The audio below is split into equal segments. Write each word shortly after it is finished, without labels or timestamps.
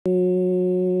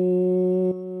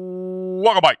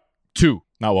Welcome back to,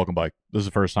 not welcome back. This is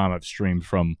the first time I've streamed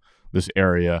from this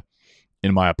area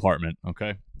in my apartment,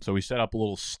 okay? So we set up a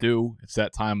little stew. It's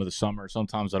that time of the summer.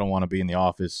 Sometimes I don't want to be in the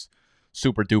office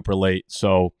super duper late,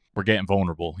 so we're getting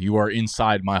vulnerable. You are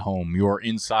inside my home. You are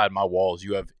inside my walls.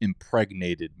 You have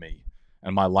impregnated me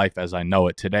and my life as I know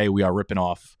it. Today we are ripping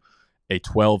off a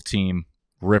 12-team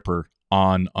ripper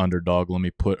on Underdog. Let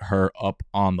me put her up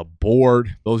on the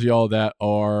board. Those of y'all that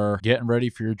are getting ready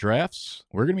for your drafts,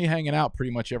 we're going to be hanging out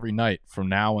pretty much every night from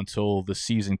now until the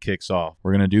season kicks off.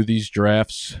 We're going to do these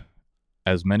drafts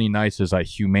as many nights as I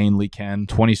humanely can.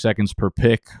 20 seconds per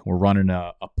pick. We're running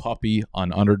a puppy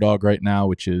on Underdog right now,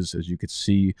 which is, as you can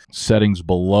see, settings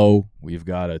below. We've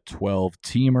got a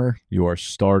 12-teamer. You are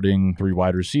starting 3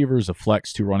 wide receivers, a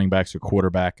flex, 2 running backs, a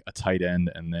quarterback, a tight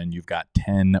end, and then you've got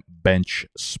 10 bench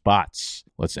spots.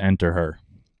 Let's enter her.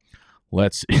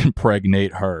 Let's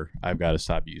impregnate her. I've got to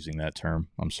stop using that term.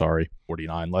 I'm sorry.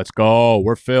 49. Let's go.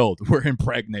 We're filled. We're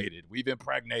impregnated. We've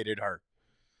impregnated her.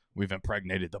 We've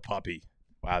impregnated the puppy.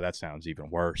 Wow, that sounds even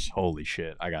worse. Holy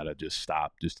shit. I got to just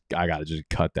stop. I got to just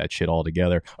cut that shit all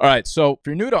together. All right, so if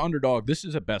you're new to Underdog, this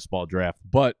is a best ball draft.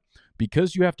 But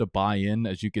because you have to buy in,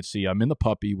 as you can see, I'm in the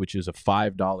puppy, which is a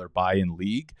 $5 buy-in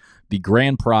league. The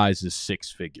grand prize is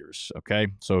 6 figures, okay?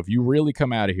 So if you really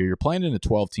come out of here, you're playing in a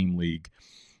 12-team league,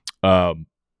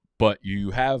 but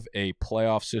you have a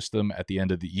playoff system at the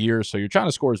end of the year. So you're trying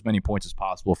to score as many points as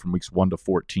possible from weeks 1 to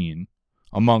 14.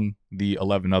 Among the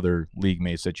 11 other league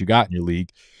mates that you got in your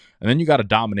league. And then you got to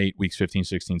dominate weeks 15,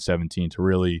 16, 17 to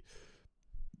really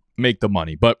make the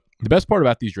money. But the best part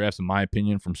about these drafts, in my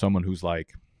opinion, from someone who's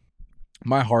like,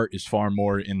 my heart is far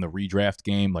more in the redraft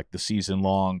game, like the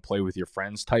season-long play with your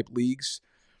friends type leagues.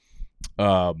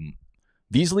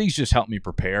 These leagues just help me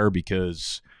prepare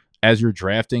because as you're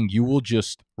drafting, you will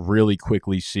just really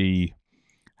quickly see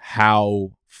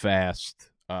how fast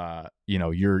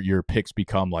your picks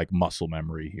become like muscle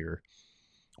memory here,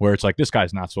 where it's like this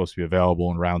guy's not supposed to be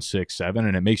available in round 6, 7,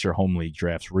 and it makes your home league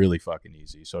drafts really fucking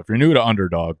easy. So if you're new to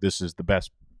Underdog, this is the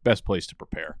best place to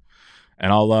prepare.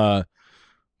 And I'll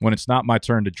when it's not my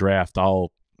turn to draft,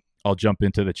 I'll jump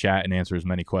into the chat and answer as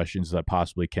many questions as I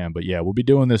possibly can. But yeah, we'll be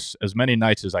doing this as many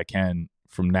nights as I can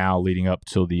from now leading up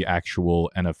till the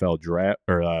actual NFL draft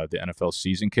or the NFL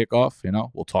season kickoff. You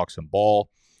know, we'll talk some ball.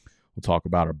 We'll talk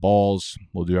about our balls.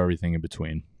 We'll do everything in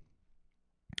between.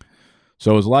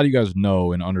 So as a lot of you guys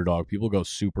know, in Underdog, people go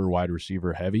super wide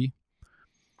receiver heavy.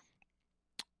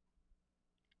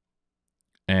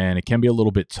 And it can be a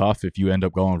little bit tough if you end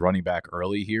up going running back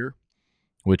early here,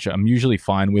 which I'm usually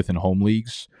fine with in home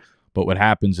leagues. But what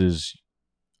happens is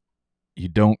you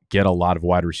don't get a lot of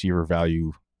wide receiver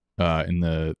value in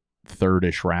the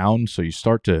third-ish round. So you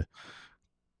start to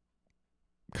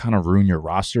kind of ruin your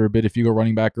roster a bit if you go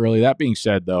running back early. That being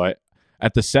said, though,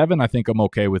 at the 7, I think I'm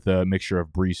okay with a mixture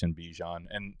of Breece and Bijan.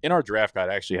 And in our draft guide,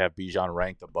 I actually have Bijan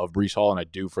ranked above Breece Hall, and I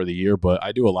do for the year. But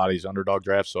I do a lot of these Underdog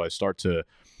drafts, so I start to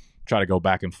try to go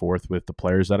back and forth with the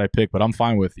players that I pick. But I'm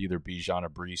fine with either Bijan or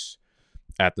Breece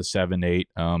at the 7, 8.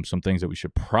 Some things that we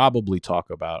should probably talk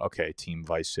about. Okay, Team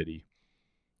Vice City.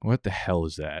 What the hell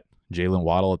is that? Jalen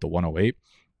Waddle at the 108.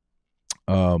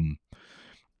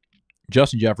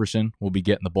 Justin Jefferson will be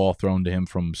getting the ball thrown to him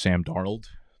from Sam Darnold.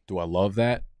 Do I love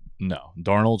that? No.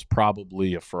 Darnold's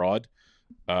probably a fraud.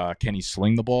 Can he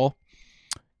sling the ball?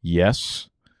 Yes.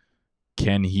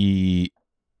 Can he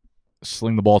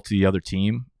sling the ball to the other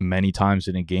team many times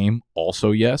in a game?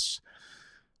 Also, yes.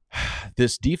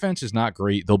 This defense is not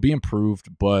great. They'll be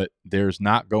improved, but there's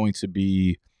not going to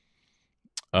be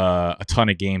a ton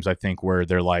of games, I think, where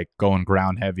they're like going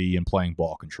ground heavy and playing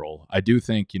ball control. I do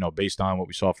think, based on what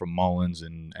we saw from Mullins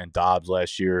and Dobbs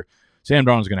last year, Sam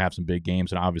Darnold's going to have some big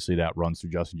games, and obviously that runs through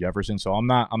Justin Jefferson. So I'm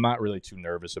not really too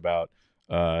nervous about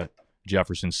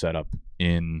Jefferson's setup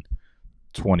in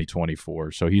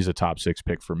 2024. So he's a top 6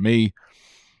 pick for me.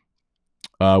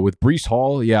 With Breece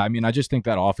Hall, yeah, I mean, I just think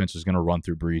that offense is going to run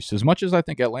through Breece as much as I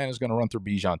think Atlanta's going to run through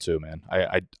Bijan too, man.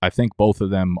 I think both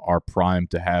of them are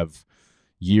primed to have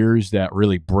years that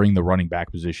really bring the running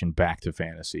back position back to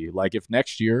fantasy. Like if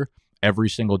next year every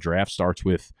single draft starts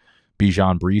with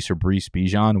Bijan Breece or Breece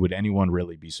Bijan, would anyone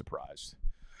really be surprised?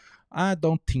 I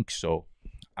don't think so.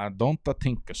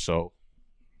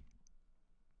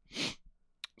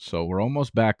 So we're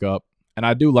almost back up, and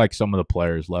I do like some of the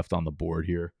players left on the board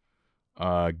here.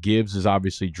 Gibbs is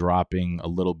obviously dropping a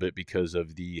little bit because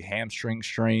of the hamstring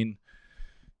strain.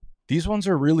 These ones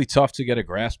are really tough to get a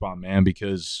grasp on, man,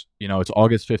 because, it's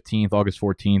August 15th, August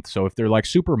 14th. So if they're like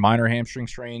super minor hamstring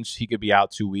strains, he could be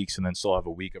out 2 weeks and then still have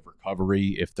a week of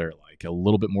recovery. If they're like a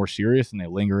little bit more serious and they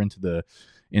linger into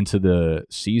the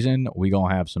season, we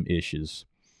going to have some issues.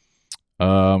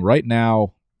 Right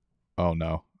now, oh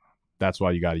no. That's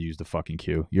why you got to use the fucking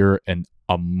queue. You're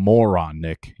a moron,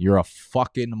 Nick. You're a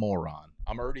fucking moron.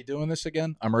 I'm already doing this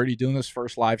again. I'm already doing this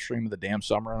first live stream of the damn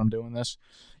summer, and I'm doing this.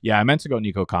 Yeah, I meant to go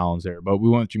Nico Collins there, but we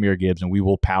went Jameer Gibbs, and we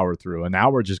will power through. And now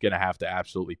we're just going to have to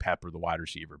absolutely pepper the wide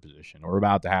receiver position. We're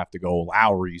about to have to go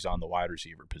Lowry's on the wide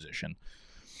receiver position.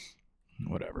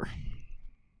 Whatever.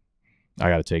 I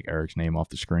got to take Eric's name off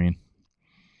the screen.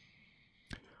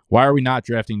 Why are we not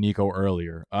drafting Nico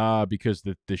earlier? Because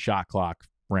the shot clock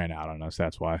ran out on us.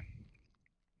 That's why.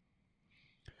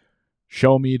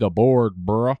 Show me the board,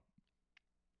 bruh.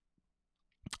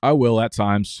 I will at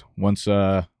times once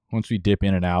we dip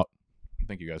in and out. I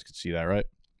think you guys could see that, right?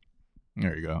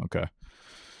 There you go. Okay.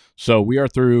 So we are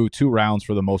through 2 rounds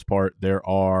for the most part. There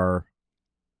are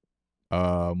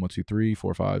 1, 2, 3,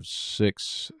 4, 5,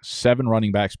 6, 7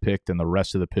 running backs picked, and the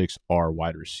rest of the picks are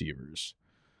wide receivers.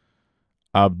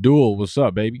 Abdul, what's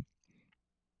up, baby?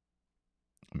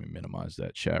 Let me minimize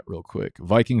that chat real quick.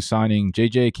 Vikings signing.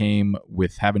 JJ came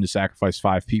with having to sacrifice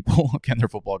 5 people. Can their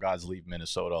football gods leave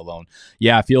Minnesota alone?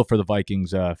 Yeah, I feel for the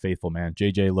Vikings faithful, man.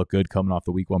 JJ looked good coming off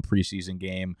the week 1 preseason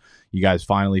game. You guys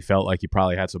finally felt like you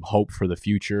probably had some hope for the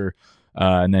future.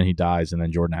 And then he dies, and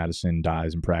then Jordan Addison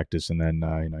dies in practice, and then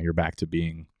you're back to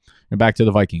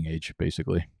the Viking age,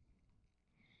 basically.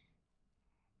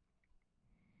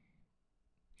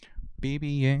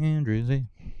 BB Andrews.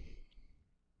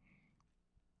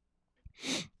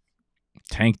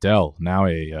 Tank Dell, now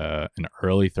an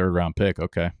early 3rd round pick.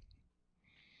 Okay.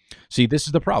 See, this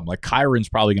is the problem. Like, Kyron's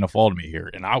probably going to fall to me here,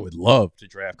 and I would love to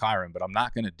draft Kyron, but I'm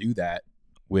not going to do that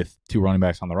with 2 running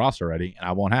backs on the roster already, and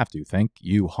I won't have to. Thank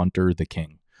you, Hunter the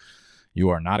King. You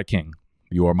are not a king.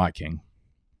 You are my king.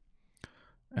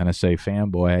 And I say,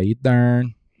 fanboy, how you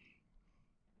darn?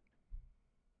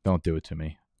 Don't do it to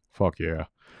me. Fuck yeah.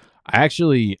 I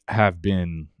actually have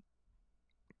been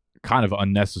kind of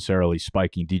unnecessarily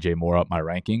spiking DJ Moore up my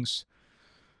rankings.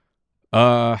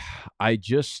 I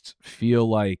just feel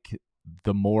like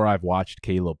the more I've watched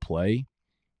Caleb play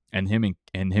and him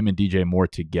and DJ Moore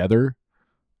together,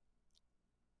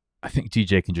 I think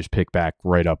DJ can just pick back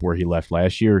right up where he left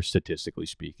last year, statistically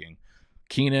speaking.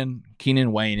 Keenan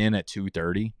weighing in at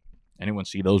 230. Anyone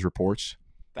see those reports?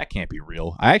 That can't be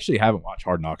real. I actually haven't watched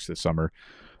Hard Knocks this summer.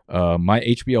 My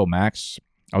HBO Max,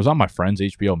 I was on my friend's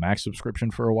HBO Max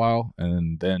subscription for a while,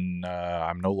 and then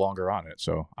I'm no longer on it.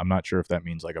 So I'm not sure if that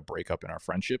means like a breakup in our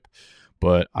friendship,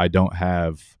 but I don't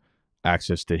have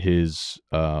access to his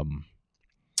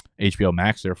HBO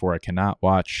Max. Therefore, I cannot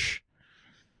watch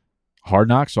Hard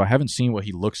Knocks. So I haven't seen what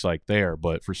he looks like there.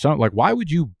 But for some, like, why would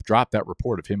you drop that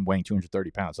report of him weighing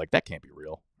 230 pounds? Like, that can't be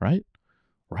real, right?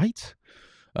 Right?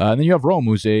 And then you have Rome,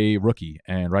 who's a rookie,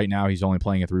 and right now he's only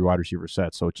playing a 3 wide receiver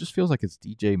set, so it just feels like it's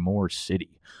DJ Moore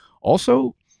City.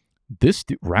 Also, this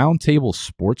Roundtable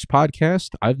Sports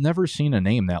podcast, I've never seen a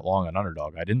name that long on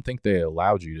Underdog. I didn't think they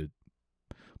allowed you to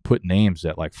put names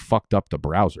that, like, fucked up the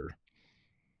browser.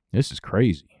 This is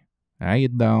crazy. How you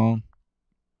doing?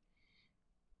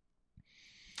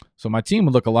 So my team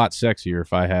would look a lot sexier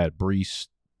if I had Brees,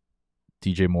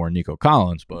 DJ Moore, and Nico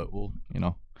Collins, but we'll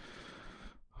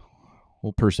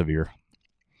persevere.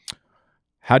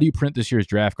 How do you print this year's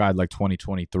draft guide like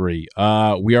 2023?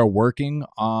 We are working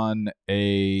on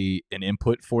an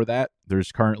input for that.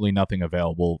 There's currently nothing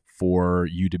available for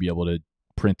you to be able to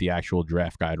print the actual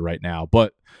draft guide right now,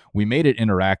 but we made it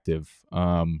interactive.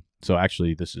 So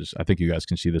actually, I think you guys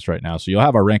can see this right now. So you'll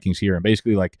have our rankings here, and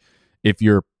basically, like, if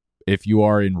you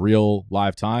are in real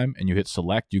live time and you hit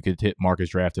select, you could hit mark as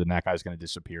drafted, and that guy's going to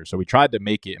disappear. So we tried to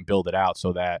make it and build it out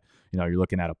so that, you're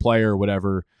looking at a player or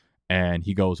whatever, and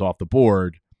he goes off the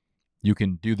board. You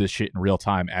can do this shit in real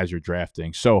time as you're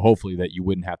drafting. So hopefully that you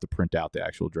wouldn't have to print out the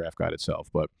actual draft guide itself.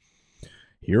 But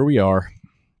here we are.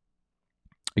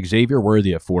 Xavier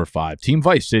Worthy at 4-5. Team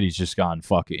Vice City's just gone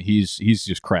fuck it. He's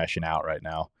just crashing out right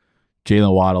now.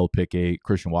 Jalen Waddle, pick 8.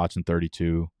 Christian Watson,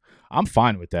 32. I'm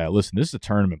fine with that. Listen, this is a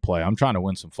tournament play. I'm trying to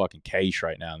win some fucking cash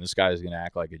right now, and this guy's going to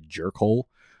act like a jerkhole.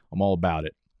 I'm all about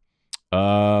it.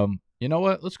 You know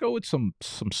what? Let's go with some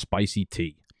spicy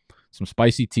tea. Some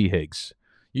spicy T. Higgs.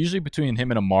 Usually between him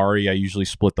and Amari, I usually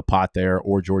split the pot there,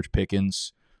 or George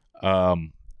Pickens. But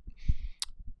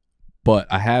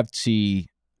I have T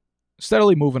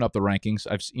steadily moving up the rankings.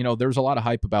 There's a lot of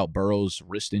hype about Burrow's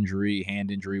wrist injury, hand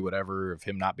injury, whatever, of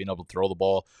him not being able to throw the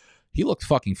ball. He looked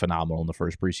fucking phenomenal in the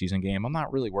first preseason game. I'm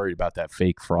not really worried about that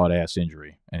fake fraud-ass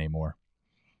injury anymore.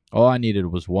 All I needed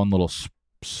was one little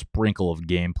sprinkle of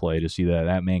gameplay to see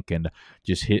that man can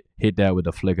just hit that with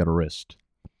a flick of the wrist.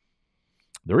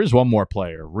 There is one more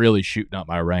player really shooting up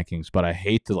my rankings, but I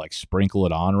hate to, like, sprinkle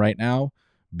it on right now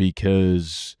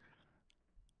because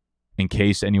in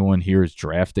case anyone here is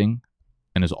drafting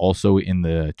and is also in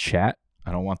the chat.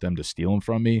 I don't want them to steal them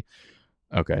from me.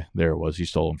 Okay, there it was. He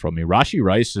stole them from me. Rashee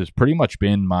Rice has pretty much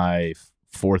been my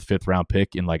 4th, 5th round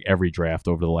pick in like every draft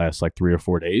over the last like 3 or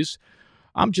 4 days.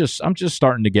 I'm just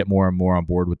starting to get more and more on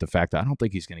board with the fact that I don't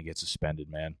think he's going to get suspended,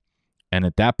 man. And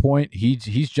at that point,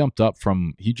 he's jumped up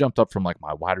from like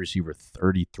my wide receiver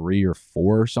 33 or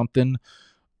 4 or something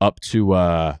up to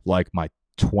like my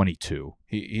 22.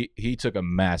 He took a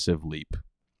massive leap.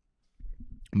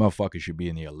 Motherfucker should be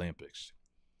in the Olympics.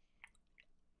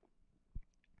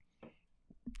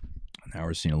 Now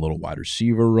we're seeing a little wide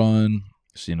receiver run,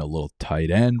 seeing a little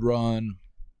tight end run.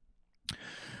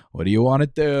 What do you want to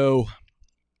do?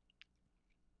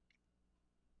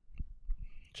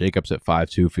 Jacobs at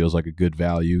 5'2" feels like a good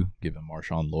value, given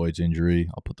Marshawn Lloyd's injury.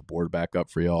 I'll put the board back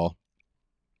up for y'all.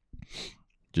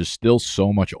 Just still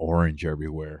so much orange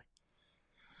everywhere.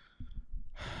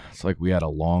 It's like we had a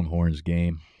Longhorns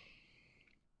game.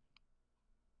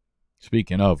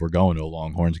 Speaking of, we're going to a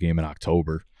Longhorns game in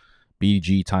October.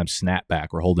 BDGE times snapback.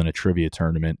 We're holding a trivia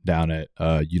tournament down at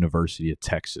University of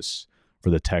Texas for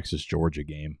the Texas-Georgia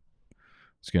game.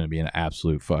 It's going to be an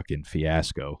absolute fucking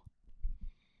fiasco.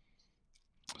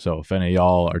 So if any of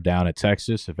y'all are down at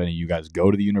Texas, if any of you guys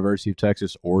go to the University of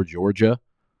Texas or Georgia,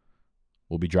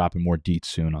 we'll be dropping more deets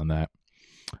soon on that.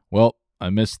 Well, I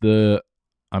missed the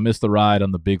ride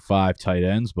on the Big 5 tight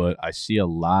ends, but I see a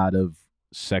lot of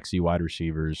sexy wide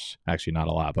receivers. Actually, not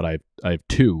a lot, but I have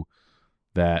 2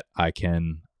 that I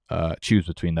can choose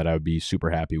between that I would be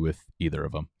super happy with either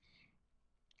of them.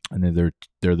 And then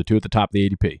they're the 2 at the top of the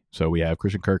ADP. So we have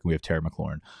Christian Kirk and we have Terry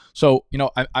McLaurin. So,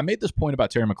 I made this point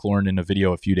about Terry McLaurin in a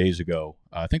video a few days ago.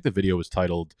 I think the video was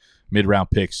titled Mid-Round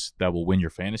Picks That Will Win Your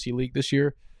Fantasy League This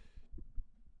Year.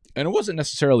 And it wasn't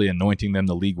necessarily anointing them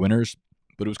the league winners,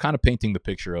 but it was kind of painting the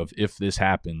picture of if this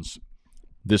happens,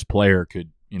 this player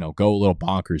could, go a little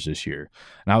bonkers this year.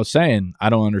 And I was saying, I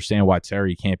don't understand why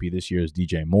Terry can't be this year's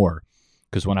DJ Moore.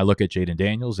 Because when I look at Jaden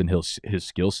Daniels and his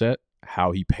skill set,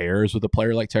 how he pairs with a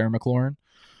player like Terry McLaurin,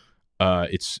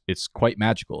 it's quite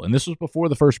magical. And this was before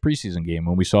the first preseason game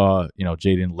when we saw,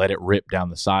 Jaden let it rip down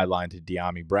the sideline to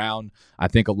De'Ami Brown. I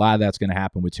think a lot of that's going to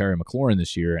happen with Terry McLaurin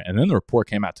this year. And then the report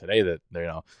came out today that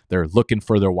they're looking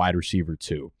for their wide receiver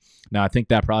too. Now I think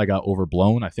that probably got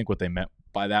overblown. I think what they meant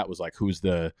by that was like who's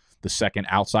the second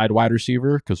outside wide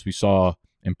receiver, because we saw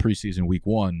in preseason week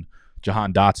 1,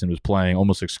 Jahan Dotson was playing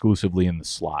almost exclusively in the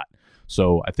slot.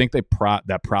 So I think that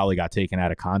probably got taken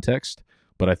out of context,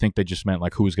 but I think they just meant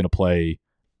like who's going to play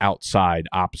outside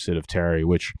opposite of Terry,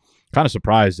 which kind of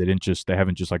surprised they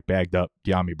haven't just like bagged up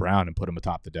De'Ami Brown and put him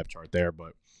atop the depth chart there.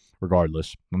 But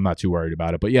regardless, I'm not too worried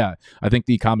about it. But yeah, I think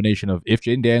the combination of if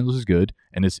Jaden Daniels is good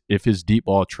and if his deep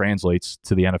ball translates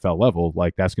to the NFL level,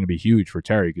 like that's going to be huge for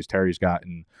Terry, because Terry's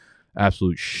gotten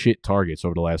absolute shit targets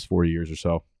over the last 4 years or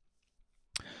so.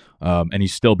 And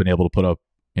he's still been able to put up,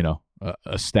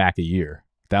 a stack a year,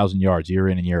 1,000 yards year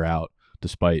in and year out,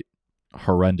 despite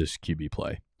horrendous QB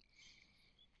play.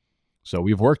 So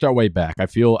we've worked our way back. I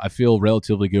feel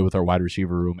relatively good with our wide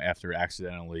receiver room after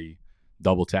accidentally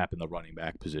double tapping the running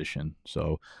back position.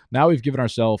 So now we've given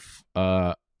ourselves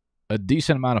a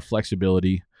decent amount of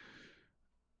flexibility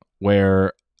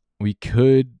where we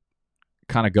could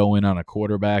kind of go in on a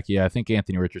quarterback. Yeah, I think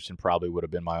Anthony Richardson probably would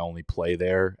have been my only play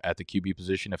there at the QB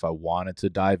position if I wanted to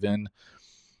dive in.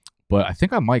 But I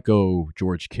think I might go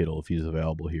George Kittle if he's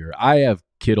available here. I have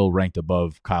Kittle ranked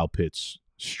above Kyle Pitts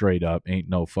straight up. Ain't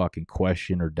no fucking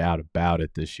question or doubt about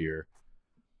it this year.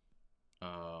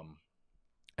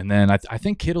 And then I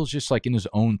think Kittle's just like in his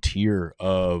own tier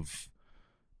of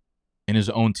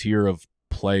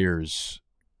players,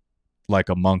 like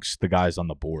amongst the guys on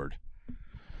the board.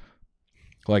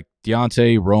 Like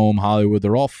Deontay, Rome, Hollywood,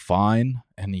 they're all fine.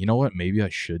 And you know what? Maybe I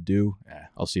should do.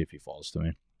 I'll see if he falls to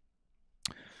me.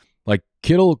 Like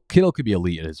Kittle could be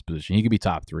elite at his position. He could be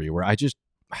top 3. Where I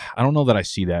don't know that I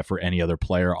see that for any other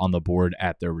player on the board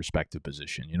at their respective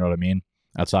position. You know what I mean?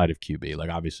 Outside of QB, like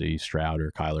obviously Stroud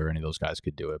or Kyler, any of those guys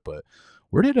could do it. But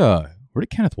where did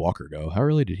Kenneth Walker go? How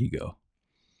early did he go?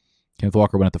 Kenneth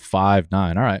Walker went at the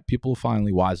 5'9". All right, people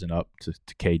finally wisen up to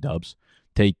K Dubs.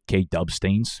 Take K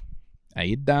Dubstains. How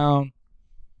you down?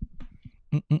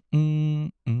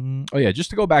 Oh yeah, just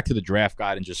to go back to the draft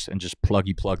guide and just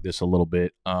plug this a little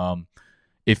bit.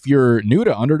 If you're new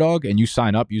to Underdog and you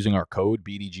sign up using our code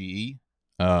BDGE,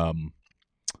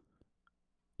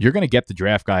 you're going to get the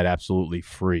draft guide absolutely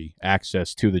free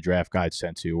access to the draft guide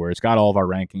sent to you, where it's got all of our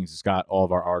rankings, it's got all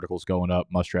of our articles going up,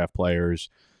 must draft players,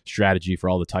 strategy for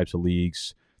all the types of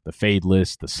leagues, the fade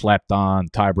list, the slept on,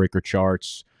 tiebreaker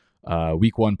charts,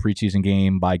 Week 1 preseason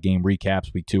game by game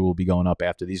recaps. Week 2 will be going up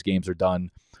after these games are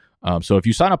done. So if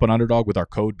you sign up on Underdog with our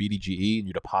code BDGE and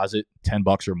you deposit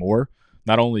 $10 or more,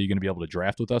 not only are you going to be able to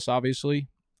draft with us, obviously,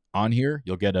 on here,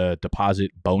 you'll get a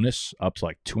deposit bonus up to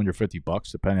like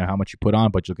 $250, depending on how much you put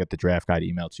on, but you'll get the draft guide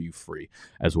emailed to you free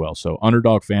as well. So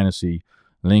Underdog Fantasy,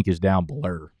 link is down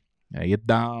below. Yeah, get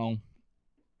down.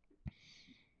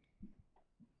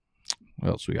 What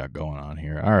else we got going on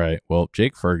here? All right. Well,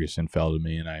 Jake Ferguson fell to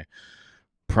me, and I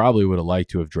probably would have liked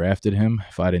to have drafted him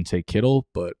if I didn't take Kittle,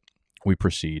 but we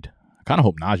proceed. I kind of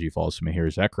hope Najee falls to me here.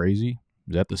 Is that crazy?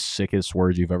 Is that the sickest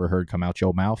words you've ever heard come out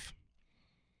your mouth?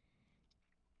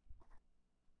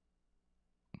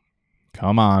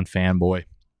 Come on, fanboy.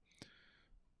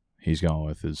 He's going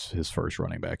with his first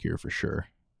running back here for sure.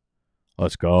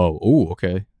 Let's go. Ooh,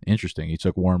 okay. Interesting. He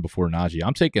took Warren before Najee.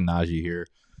 I'm taking Najee here.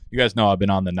 You guys know I've been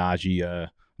on the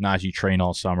Najee train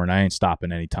all summer, and I ain't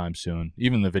stopping anytime soon.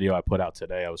 Even the video I put out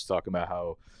today, I was talking about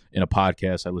how in a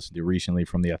podcast I listened to recently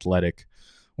from The Athletic,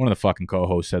 one of the fucking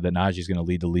co-hosts said that Najee's going to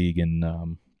lead the league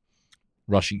in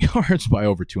rushing yards by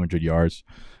over 200 yards.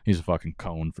 He's a fucking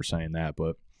cone for saying that,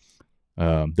 but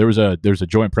there was a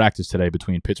joint practice today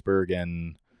between Pittsburgh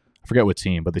and I forget what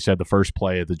team, but they said the first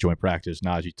play of the joint practice,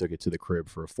 Najee took it to the crib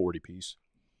for a 40-piece.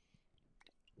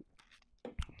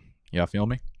 Y'all feel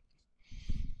me?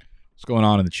 What's going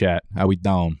on in the chat? How we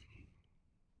doing?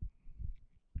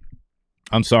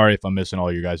 I'm sorry if I'm missing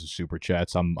all your guys' super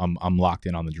chats. I'm locked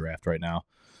in on the draft right now.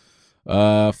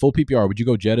 Full PPR. Would you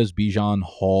go Jettas, Bijan,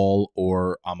 Hall,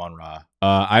 or Amon-Ra?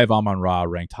 I have Amon-Ra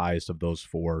ranked highest of those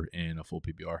 4 in a full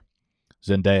PPR.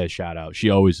 Zendaya shout out.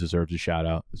 She always deserves a shout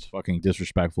out. It's fucking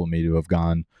disrespectful of me to have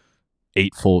gone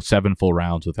 7 full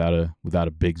rounds without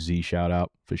a big Z shout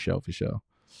out. For sure.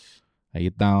 How you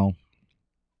down?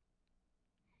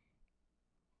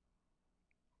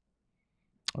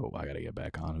 Oh, I got to get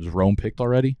back on. Was Rome picked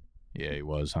already? Yeah, he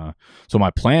was, huh? So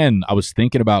my plan, I was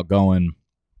thinking about going,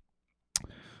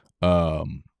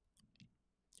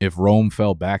 if Rome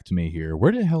fell back to me here,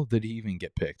 where the hell did he even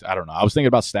get picked? I don't know. I was thinking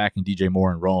about stacking DJ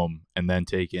Moore and Rome and then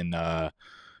taking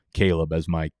Caleb as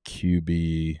my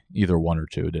QB, either 1 or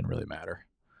 2. It didn't really matter.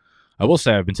 I will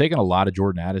say I've been taking a lot of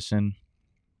Jordan Addison,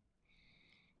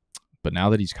 but now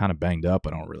that he's kind of banged up,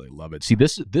 I don't really love it. See,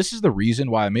 this is the reason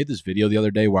why I made this video the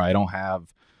other day where I don't have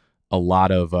a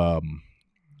lot of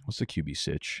what's the QB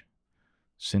sitch?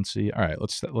 Cincy. All right,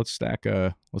 let's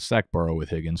stack Burrow with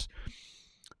Higgins.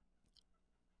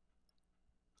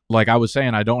 Like I was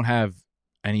saying, I don't have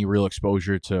any real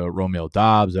exposure to Romeo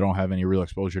Dobbs. I don't have any real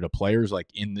exposure to players like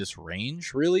in this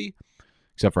range, really,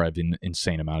 except for I have an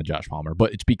insane amount of Josh Palmer.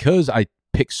 But it's because I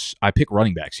pick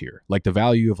running backs here. Like the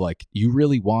value of like you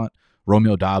really want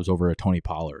Romeo Dobbs over a Tony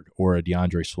Pollard or a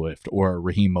DeAndre Swift or a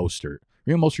Raheem Mostert.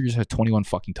 Raheem Mostert just had 21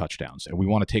 fucking touchdowns, and we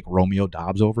want to take Romeo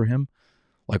Dobbs over him?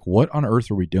 Like, what on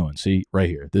earth are we doing? See, right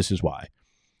here. This is why.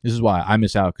 This is why I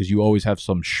miss out, because you always have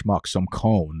some schmuck, some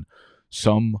cone,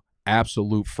 some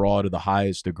absolute fraud of the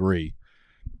highest degree.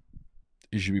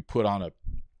 It should be put on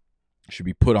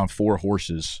 4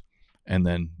 horses, and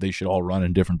then they should all run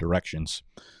in different directions.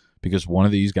 Because one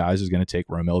of these guys is going to take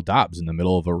Romeo Dobbs in the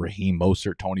middle of a Raheem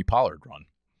Mostert, Tony Pollard run.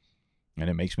 And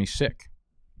it makes me sick.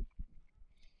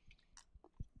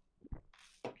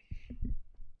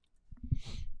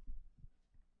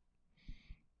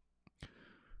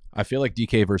 I feel like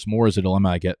DK versus Moore is a dilemma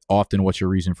I get often. What's your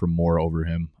reason for Moore over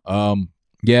him?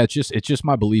 Yeah, it's just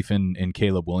my belief in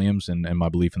Caleb Williams and my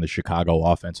belief in the Chicago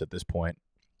offense at this point.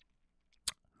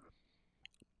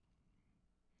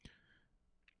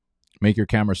 Make your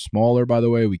camera smaller, by the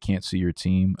way. We can't see your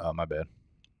team. My bad.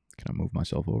 Can I move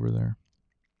myself over there?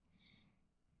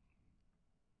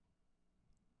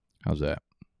 How's that?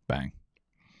 Bang.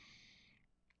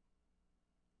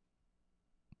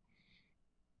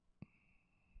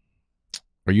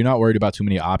 Are you not worried about too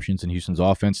many options in Houston's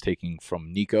offense taking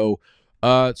from Nico?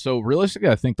 So realistically,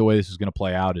 I think the way this is going to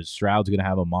play out is Stroud's going to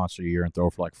have a monster year and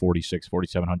throw for like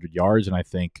 4,700 yards, and I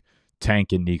think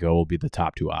Tank and Nico will be the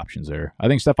top 2 options there. I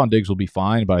think Stephon Diggs will be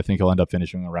fine, but I think he'll end up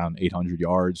finishing around 800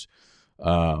 yards.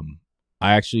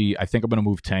 I think I'm going to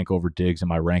move Tank over Diggs in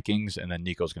my rankings, and then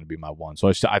Nico's going to be my 1.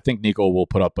 So I think Nico will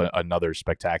put up another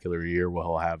spectacular year where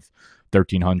he'll have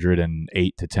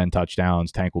 1,308 to 10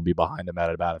 touchdowns. Tank will be behind him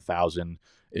at about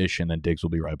 1,000-ish, and then Diggs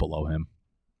will be right below him.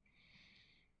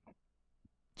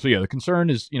 So yeah, the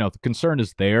concern is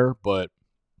there, but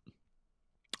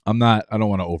I don't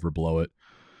want to overblow it.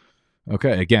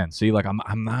 Okay, again, see, like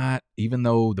I'm not, even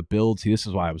though the build, see, this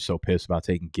is why I was so pissed about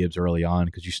taking Gibbs early on,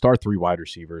 because you start 3 wide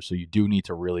receivers, so you do need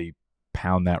to really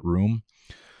pound that room.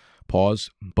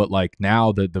 Pause. But like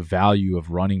now the value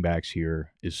of running backs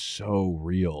here is so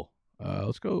real.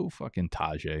 Let's go fucking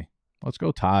Tajay. Let's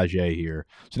go Tajay here.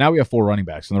 So now we have 4 running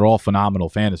backs, and they're all phenomenal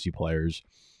fantasy players.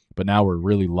 But now we're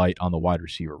really light on the wide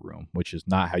receiver room, which is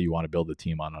not how you want to build a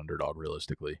team on underdog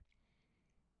realistically.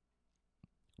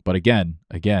 But again,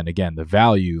 the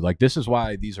value, like this is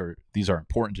why these are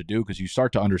important to do, because you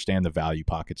start to understand the value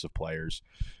pockets of players,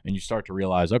 and you start to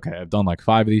realize, okay, I've done like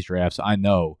 5 of these drafts. I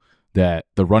know that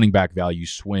the running back value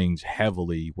swings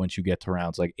heavily once you get to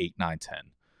rounds like 8, 9, 10.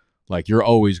 Like you're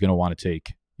always going to want to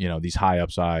take, these high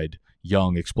upside,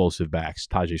 young, explosive backs,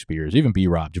 Tajay Spears, even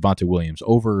B-Rob, Javonte Williams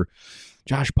over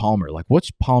Josh Palmer. Like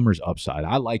what's Palmer's upside?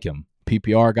 I like him.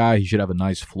 PPR guy. He should have a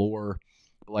nice floor.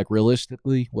 Like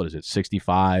realistically, what is it?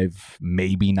 65,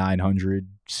 maybe 900,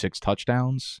 6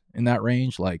 touchdowns in that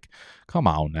range. Like, come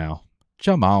on now.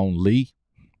 Come on, Lee.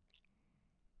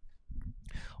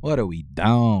 What are we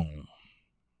down?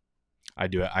 I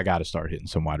got to start hitting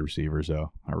some wide receivers,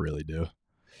 though. I really do.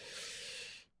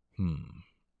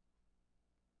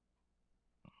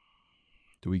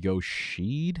 Do we go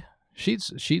Sheed?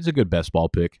 Sheed's a good best ball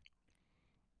pick.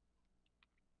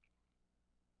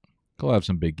 He'll have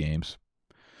some big games.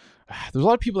 There's a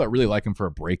lot of people that really like him for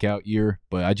a breakout year,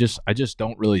 but I just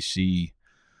don't really see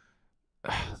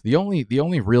the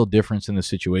only real difference in the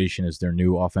situation is their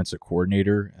new offensive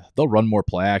coordinator. They'll run more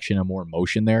play action and more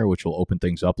motion there, which will open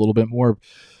things up a little bit more.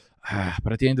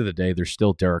 But at the end of the day, they're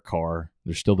still Derek Carr.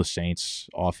 They're still the Saints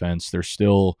offense. They're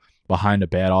still behind a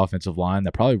bad offensive line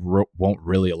that probably won't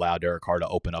really allow Derek Carr to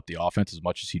open up the offense as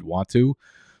much as he'd want to.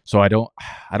 So I don't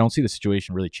see the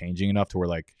situation really changing enough to where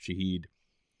like Shaheed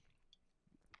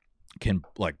can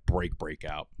like break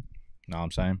out. You know what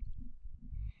I'm saying?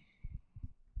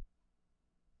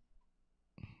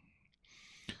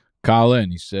 Colin,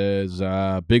 he says,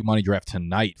 big money draft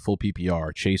tonight, full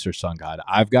PPR, Chase or Sun God.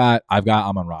 I've got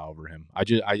Amon Ra over him. I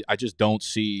just don't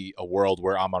see a world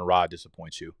where Amon Ra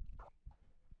disappoints you.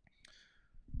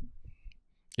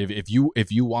 If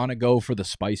you want to go for the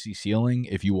spicy ceiling,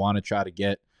 if you want to try to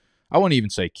get, I wouldn't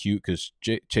even say cute because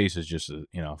Chase is just a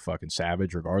fucking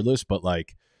savage regardless. But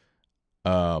like,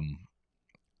 I'm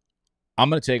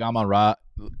gonna take Amon Ra.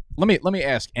 Let me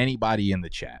ask anybody in the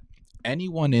chat,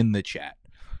 anyone in the chat.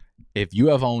 If you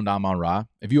have owned Amon Ra,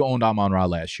 if you owned Amon Ra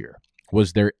last year,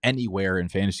 was there anywhere in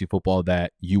fantasy football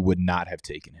that you would not have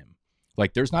taken him?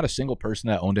 Like, there's not a single person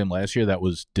that owned him last year that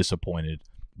was disappointed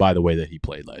by the way that he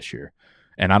played last year.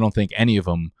 And I don't think any of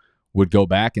them would go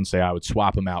back and say I would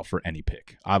swap him out for any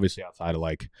pick. Obviously, outside of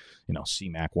like,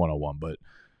 CMAC 101. But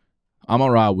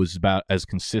Amon Ra was about as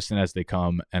consistent as they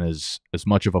come and as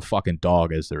much of a fucking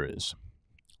dog as there is.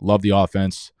 Love the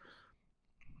offense.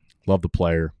 Love the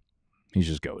player. He's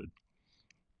just goated.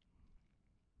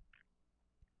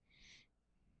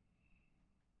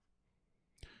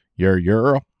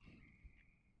 You're.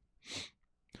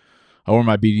 I wore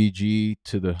my BDG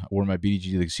to the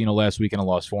casino last week and I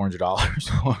lost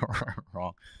 $400.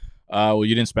 Wrong. Well,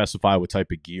 you didn't specify what type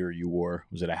of gear you wore.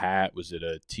 Was it a hat? Was it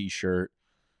a T-shirt?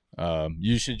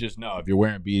 You should just know if you're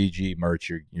wearing BDG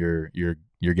merch, you're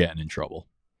getting in trouble.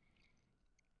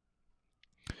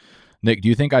 Nick, do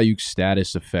you think Ayuk's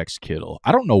status affects Kittle?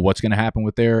 I don't know what's going to happen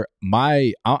with there.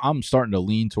 I'm starting to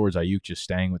lean towards Ayuk just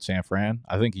staying with San Fran.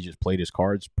 I think he just played his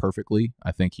cards perfectly.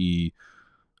 I think he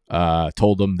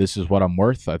told them this is what I'm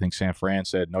worth. I think San Fran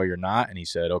said, no, you're not. And he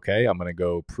said, okay, I'm going to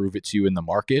go prove it to you in the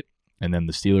market. And then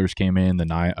the Steelers came in,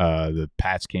 the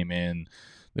Pats came in,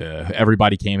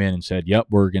 everybody came in and said, yep,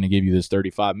 we're going to give you this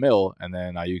 35 mil. And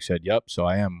then Ayuk said, yep, so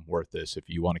I am worth this. If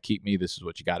you want to keep me, this is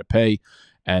what you got to pay.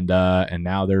 And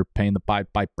now they're paying the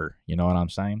Pied Piper. You know what I'm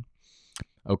saying?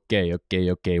 Okay.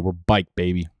 We're bike,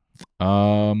 baby.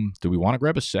 Do we want to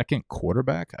grab a second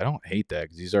quarterback? I don't hate that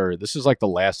because this is like the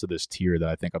last of this tier that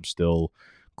I think I'm still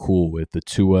cool with, the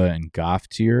Tua and Goff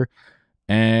tier.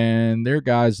 And they're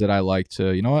guys that I like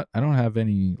to, you know what? I don't have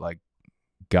any like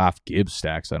Goff Gibbs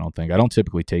stacks. I don't think. I don't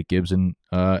typically take Gibbs in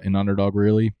underdog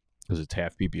really because it's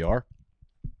half PPR.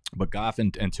 But Goff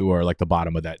and Tua are like the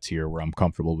bottom of that tier where I'm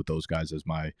comfortable with those guys as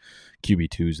my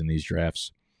QB2s in these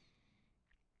drafts.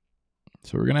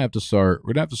 So we're gonna have to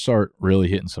start really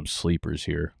hitting some sleepers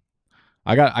here.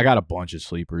 I got a bunch of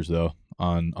sleepers though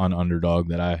on underdog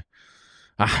that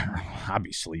I'll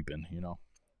be sleeping,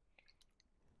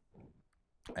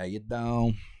 Hey, you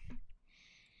down?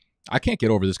 I can't get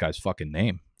over this guy's fucking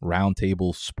name.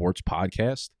 Roundtable Sports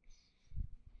Podcast.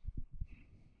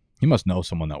 He must know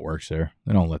someone that works there.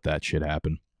 They don't let that shit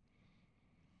happen.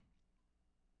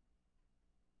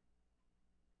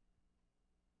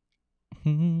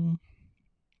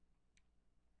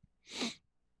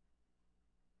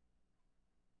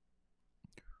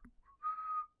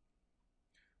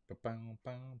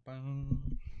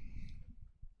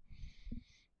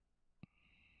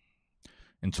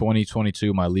 In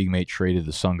 2022, my league mate traded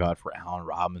the Sun God for Allen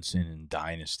Robinson in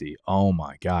Dynasty. Oh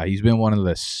my God. He's been one of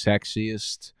the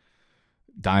sexiest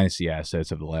Dynasty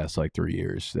assets of the last like 3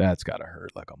 years. That's got to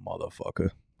hurt like a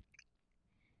motherfucker.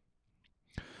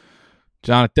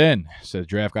 Jonathan says,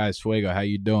 Draft Guys Fuego, how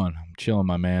you doing? I'm chilling,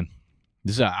 my man.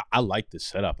 I like this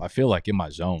setup. I feel like in my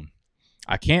zone.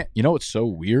 I can't, it's so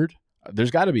weird.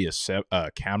 There's got to be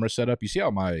a camera setup. You see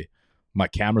how my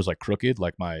camera's like crooked,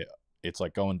 like it's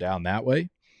like going down that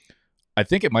way. I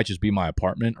think it might just be my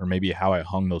apartment or maybe how I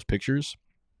hung those pictures.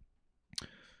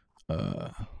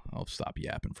 I'll stop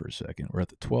yapping for a second. We're at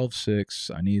the 12-6.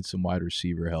 I need some wide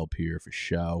receiver help here for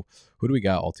show. Who do we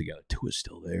got all together? Tua's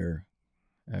still there.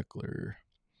 Eckler.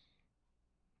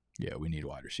 Yeah, we need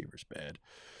wide receivers bad.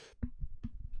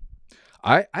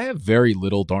 I have very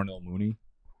little Darnell Mooney.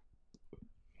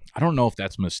 I don't know if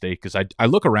that's a mistake because I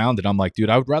look around and I'm like, dude,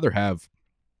 I would rather have,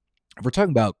 if we're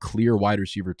talking about clear wide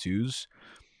receiver twos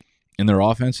in their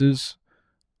offenses,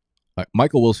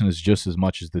 Michael Wilson is just as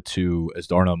much as the two as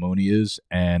Darnell Mooney is,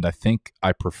 and I think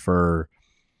I prefer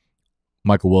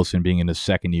Michael Wilson being in his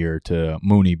second year to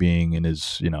Mooney being in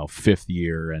his fifth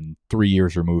year and 3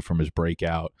 years removed from his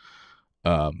breakout.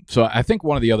 So I think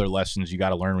one of the other lessons you got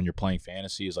to learn when you're playing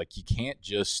fantasy is like you can't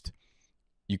just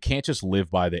live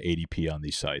by the ADP on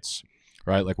these sites,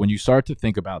 right? Like when you start to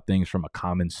think about things from a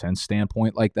common sense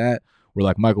standpoint like that, where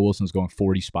like Michael Wilson's going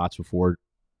 40 spots before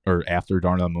or after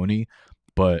Darnell Mooney,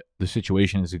 but the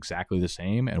situation is exactly the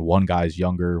same, and one guy's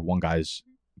younger, one guy's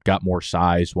got more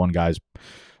size, one guy's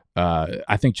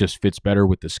I think just fits better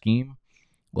with the scheme.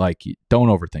 Like, don't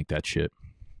overthink that shit.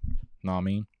 Know what I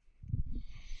mean?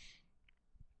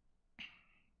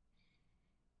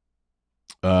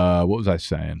 What was I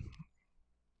saying?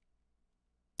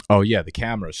 Oh, yeah, the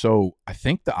camera. So I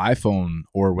think the iPhone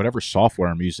or whatever software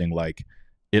I'm using, like,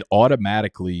 it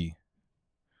automatically,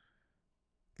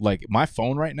 like, my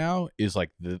phone right now is like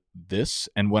this,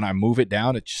 and when I move it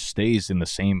down, it just stays in the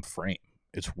same frame.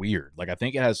 It's weird. Like, I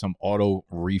think it has some auto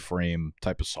reframe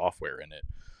type of software in it.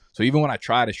 So even when I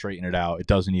try to straighten it out, it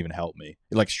doesn't even help me.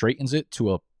 It like straightens it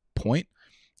to a point,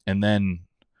 and then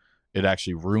it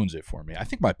actually ruins it for me. I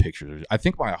think I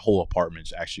think my whole apartment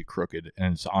is actually crooked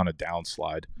and it's on a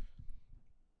downslide.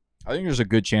 I think there's a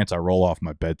good chance I roll off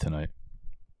my bed tonight.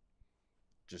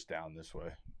 Just down this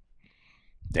way.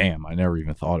 Damn, I never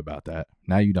even thought about that.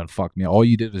 Now you done fucked me up. All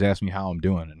you did was ask me how I'm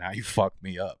doing, and now you fucked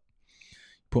me up.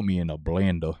 Put me in a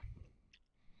blender.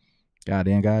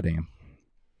 Goddamn.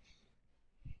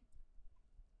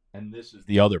 And this is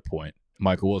the other point.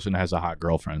 Michael Wilson has a hot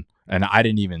girlfriend, and I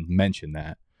didn't even mention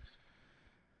that.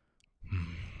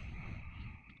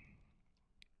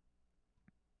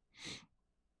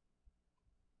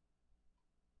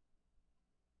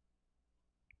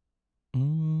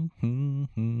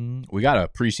 We got a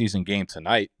preseason game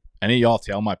tonight. Any of y'all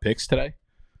tail my picks today?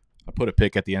 I put a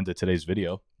pick at the end of today's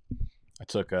video. I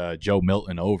took Joe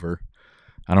Milton over.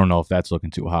 I don't know if that's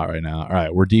looking too hot right now. All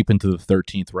right, we're deep into the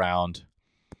 13th round.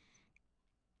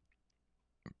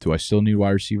 Do I still need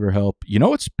wide receiver help? You know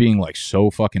what's being like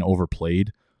so fucking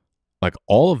overplayed? Like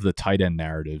all of the tight end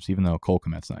narratives, even though Cole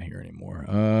Kmet's not here anymore.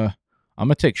 I'm going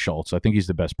to take Schultz. I think he's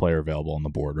the best player available on the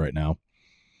board right now.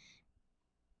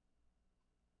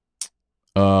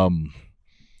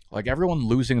 Like everyone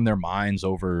losing their minds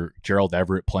over Gerald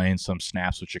Everett playing some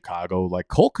snaps with Chicago. Like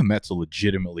Cole Kmet's a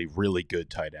legitimately really good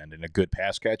tight end and a good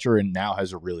pass catcher, and now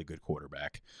has a really good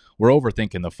quarterback. We're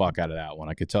overthinking the fuck out of that one.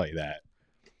 I could tell you that.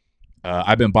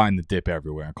 I've been buying the dip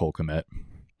everywhere on Cole Kmet.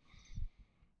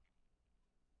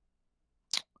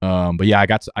 But yeah, I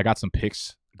got some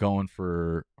picks going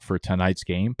for tonight's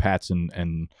game, Pats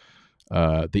and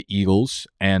the Eagles,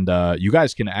 and you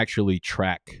guys can actually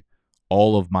track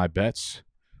all of my bets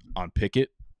on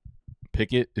Pickett.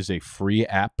 Pickett is a free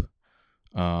app.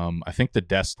 I think the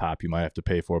desktop you might have to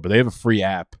pay for, but they have a free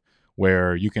app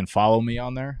where you can follow me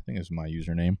on there. I think it's my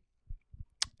username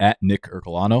at Nick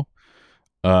Ercolano.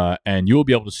 And you will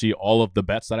be able to see all of the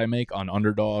bets that I make on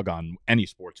Underdog, on any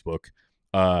sports book,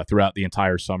 throughout the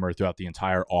entire summer, throughout the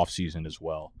entire off season as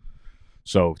well.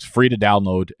 So it's free to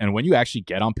download. And when you actually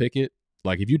get on Pickett,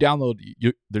 like if you download,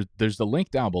 there's the link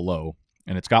down below,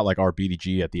 and it's got like our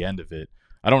BDGE at the end of it.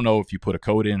 I don't know if you put a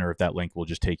code in or if that link will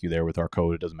just take you there with our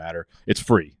code. It doesn't matter. It's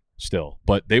free still,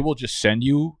 but they will just send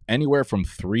you anywhere from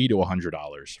 $3 to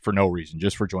 $100 for no reason,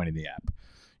 just for joining the app.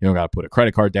 You don't got to put a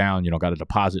credit card down. You don't got to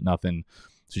deposit nothing.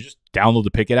 So just download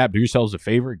the Pickett app, do yourselves a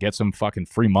favor, get some fucking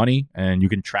free money, and you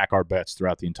can track our bets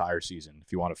throughout the entire season.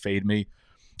 If you want to fade me,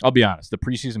 I'll be honest, the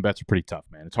preseason bets are pretty tough,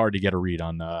 man. It's hard to get a read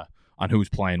on who's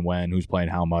playing when, who's playing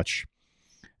how much,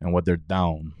 and what they're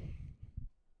down.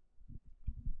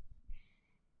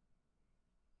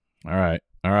 All right.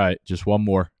 All right. Just one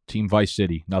more. Team Vice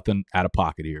City. Nothing out of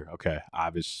pocket here. Okay.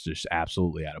 Obviously, just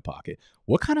absolutely out of pocket.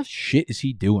 What kind of shit is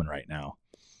he doing right now?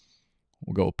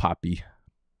 We'll go with Poppy.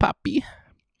 Poppy.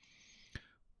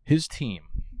 His team.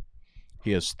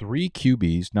 He has 3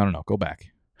 QBs. No. Go back.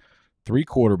 3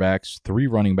 quarterbacks, 3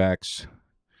 running backs.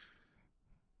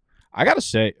 I got to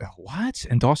say, what?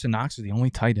 And Dawson Knox is the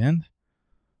only tight end?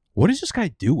 What is this guy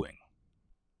doing?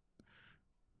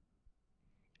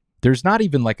 There's not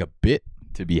even like a bit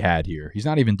to be had here. He's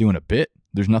not even doing a bit.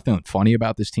 There's nothing funny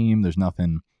about this team. There's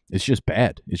nothing. It's just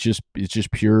bad. It's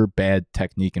just pure bad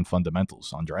technique and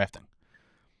fundamentals on drafting.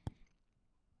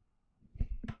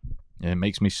 And it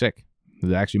makes me sick.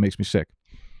 It actually makes me sick.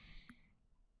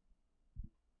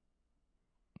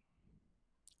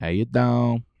 How you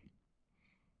doing?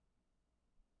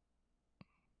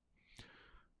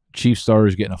 Chiefs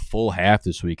starters getting a full half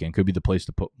this weekend. Could be the place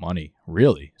to put money.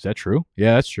 Really? Is that true?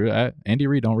 Yeah, that's true. Andy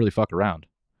Reid don't really fuck around.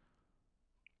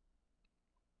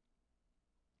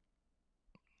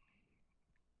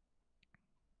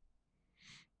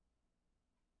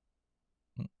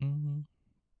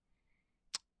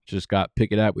 Just got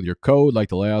Pick It App with your code. Like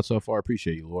the layout so far.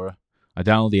 Appreciate you, Laura. I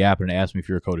downloaded the app and it asked me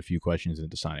for your code a few questions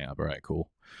into signing up. All right, cool.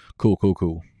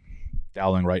 Cool.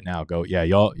 Downloading right now. Go. Yeah,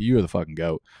 y'all, you are the fucking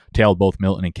goat. Tailed both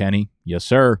Milton and Kenny. Yes,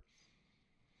 sir.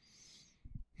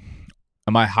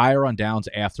 Am I higher on Downs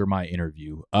after my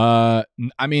interview? I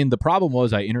mean, the problem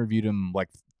was I interviewed him like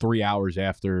 3 hours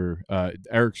after.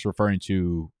 Eric's referring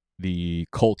to the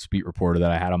Colts beat reporter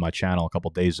that I had on my channel a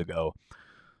couple days ago.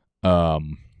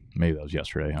 Maybe that was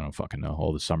yesterday. I don't fucking know.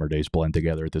 All the summer days blend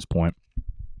together at this point.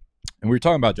 And we were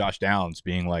talking about Josh Downs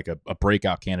being like a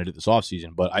breakout candidate this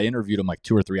offseason, but I interviewed him like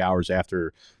 2 or 3 hours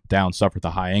after Downs suffered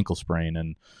the high ankle sprain.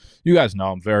 And you guys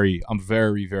know I'm very,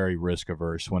 very risk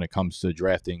averse when it comes to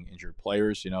drafting injured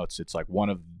players. You know, it's like one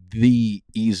of the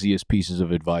easiest pieces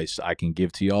of advice I can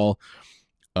give to y'all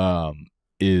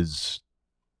is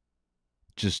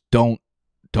just don't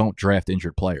draft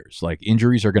injured players. Like,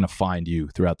 injuries are going to find you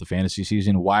throughout the fantasy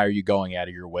season. Why are you going out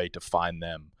of your way to find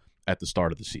them at the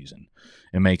start of the season?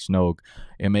 It makes no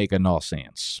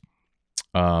sense.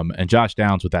 And Josh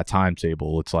Downs with that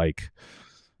timetable, it's like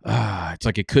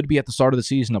it could be at the start of the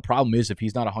season. The problem is if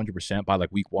he's not 100% by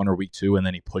like week 1 or week 2, and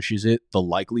then he pushes it,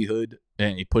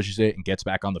 and gets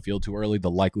back on the field too early,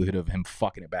 the likelihood of him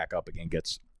fucking it back up again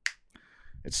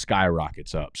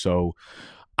skyrockets up. So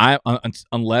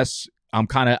unless I'm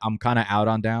kind of out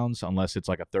on Downs, unless it's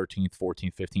like a 13th,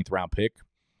 14th, 15th round pick.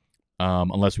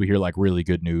 Unless we hear like really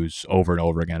good news over and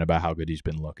over again about how good he's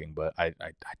been looking, but I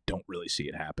don't really see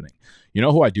it happening. You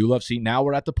know who I do love? See, now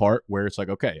we're at the part where it's like,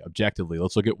 okay, objectively,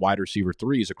 let's look at wide receiver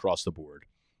 3s across the board.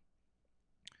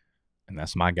 And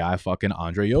that's my guy, fucking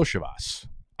Andre Yoshivas.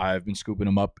 I've been scooping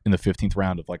him up in the 15th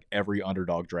round of like every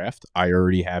underdog draft. I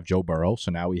already have Joe Burrow,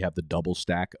 so now we have the double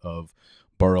stack of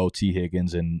Burrow, T.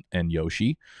 Higgins, and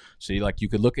Yoshi. So like you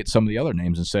could look at some of the other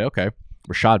names and say, okay,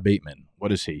 Rashad Bateman,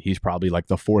 what is he? He's probably like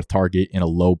the 4th target in a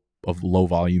low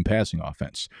volume passing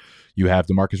offense. You have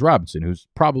Demarcus Robinson, who's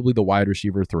probably the wide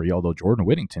receiver 3, although Jordan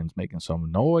Whittington's making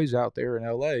some noise out there in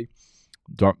LA.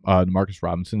 Demarcus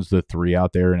Robinson's the 3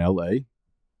 out there in LA.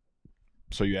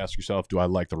 So you ask yourself, do I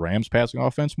like the Rams passing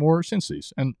offense more or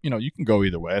Cincy's? And, you know, you can go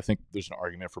either way. I think there's an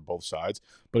argument for both sides.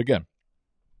 But again,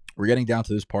 we're getting down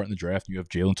to this part in the draft. You have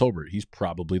Jalen Tolbert. He's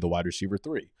probably the wide receiver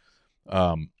 3.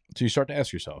 So you start to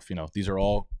ask yourself, you know, these are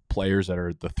all players that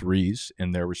are the 3s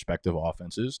in their respective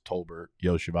offenses. Tolbert,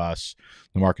 Yoshivas,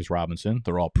 Demarcus Robinson.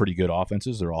 They're all pretty good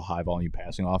offenses. They're all high-volume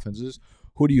passing offenses.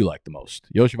 Who do you like the most?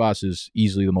 Yoshivas is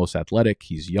easily the most athletic.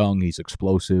 He's young. He's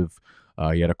explosive.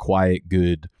 He had a quiet,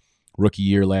 good rookie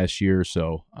year last year.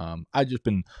 So I've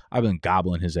been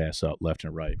gobbling his ass up left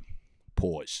and right.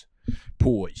 Poise.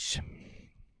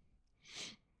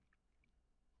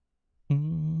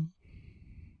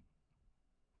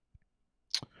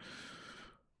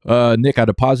 Nick, I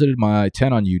deposited my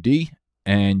 10 on UD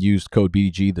and used code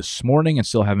BDGE this morning and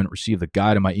still haven't received the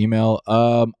guide in my email.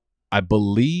 I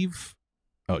believe.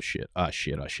 Oh shit.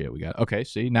 We got. Okay,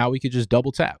 see, now we could just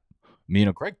double tap. Me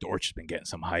and Greg Dortch has been getting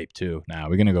some hype too. Now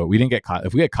we're gonna go. We didn't get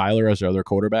if we had Kyler as our other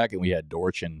quarterback and we had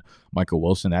Dortch and Michael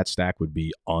Wilson, that stack would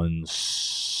be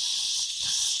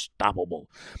unstoppable.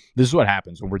 This is what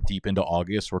happens when we're deep into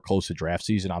August. We're close to draft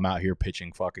season. I'm out here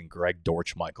pitching fucking Greg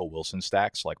Dortch, Michael Wilson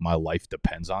stacks like my life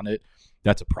depends on it.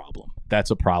 That's a problem.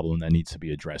 That's a problem that needs to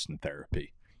be addressed in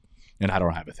therapy. And I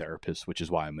don't have a therapist, which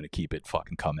is why I'm going to keep it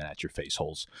fucking coming at your face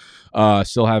holes.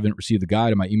 Still haven't received the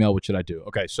guide in my email. What should I do?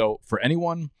 Okay, so for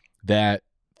anyone that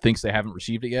thinks they haven't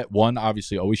received it yet, 1,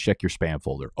 obviously always check your spam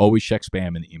folder. Always check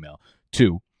spam in the email.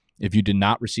 2, if you did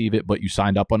not receive it but you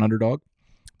signed up on Underdog,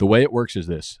 The way it works is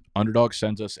this. Underdog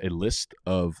sends us a list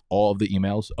of all of the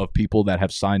emails of people that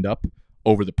have signed up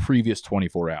over the previous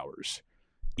 24 hours,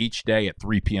 each day at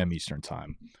 3 p.m. Eastern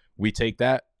time. We take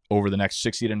that over the next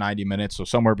 60 to 90 minutes, so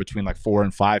somewhere between like 4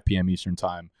 and 5 p.m. Eastern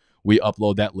time. We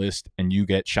upload that list, and you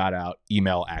get shot out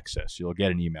email access. You'll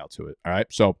get an email to it. All right.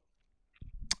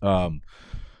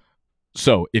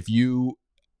 So if you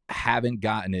haven't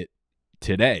gotten it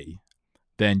today,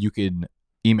 then you can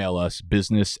email us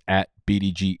business@bdge.co.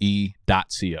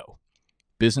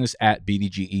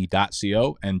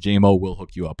 Business@bdge.co, and JMO will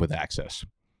hook you up with access.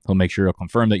 He'll make sure he'll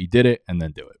confirm that you did it and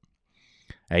then do it.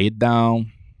 How you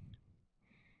down?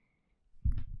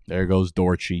 There goes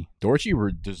Dorchy. Dorchy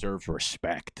deserves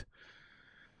respect.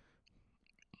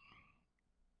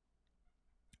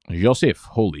 Joseph,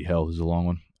 holy hell, this is a long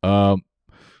one.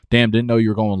 Damn, didn't know you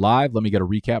were going live. Let me get a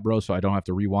recap, bro, so I don't have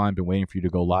to rewind. Been waiting for you to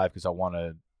go live because I want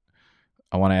to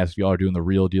ask if y'all are doing the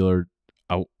real deal or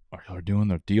are doing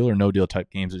the deal or no deal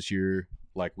type games this year,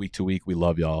 like week to week. We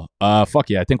love y'all. Fuck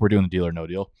yeah, I think we're doing the deal or no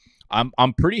deal.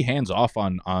 I'm pretty hands off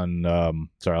on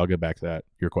sorry, I'll get back to that.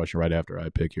 Your question right after I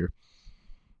pick here.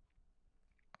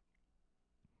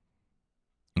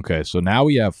 Okay, so now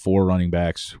we have 4 running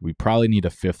backs. We probably need a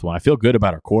 5th one. I feel good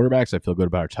about our quarterbacks. I feel good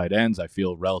about our tight ends. I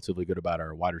feel relatively good about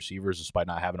our wide receivers, despite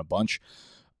not having a bunch.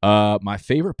 My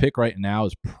favorite pick right now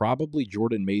is probably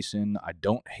Jordan Mason. I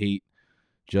don't hate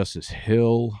Justice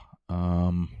Hill.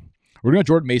 We're going to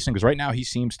Jordan Mason because right now he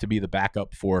seems to be the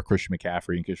backup for Christian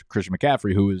McCaffrey. And Christian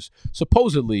McCaffrey, who is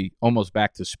supposedly almost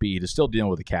back to speed, is still dealing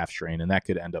with a calf strain, and that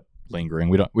could end up lingering.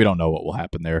 We don't know what will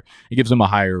happen there. It gives him a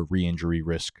higher re-injury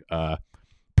risk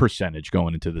percentage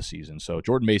going into the season. So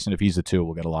Jordan Mason, if he's the 2,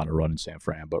 will get a lot of run in San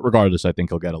Fran. But regardless, I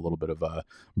think he'll get a little bit of a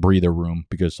breather room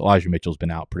because Elijah Mitchell's been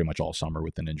out pretty much all summer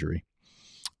with an injury.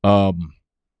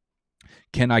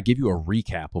 Can I give you a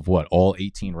recap of all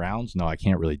 18 rounds? No, I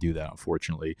can't really do that,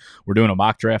 unfortunately. We're doing a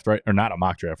mock draft, right? Or not a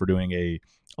mock draft. We're doing a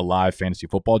live fantasy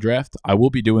football draft. I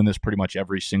will be doing this pretty much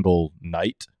every single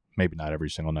night. Maybe not every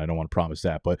single night. I don't want to promise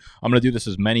that. But I'm going to do this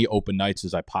as many open nights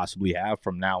as I possibly have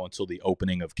from now until the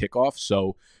opening of kickoff.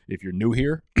 So if you're new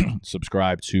here,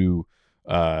 subscribe to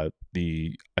I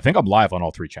think I'm live on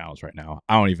all 3 channels right now.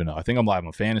 I don't even know. I think I'm live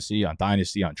on Fantasy, on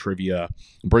Dynasty, on Trivia.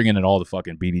 I'm bringing in all the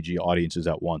fucking BDG audiences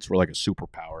at once. We're like a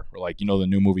superpower. We're like, the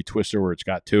new movie Twister where it's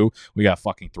got 2? We got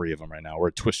fucking 3 of them right now.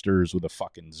 We're Twisters with a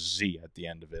fucking Z at the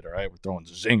end of it, all right? We're throwing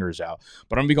zingers out.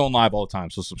 But I'm going to be going live all the time.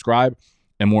 So subscribe,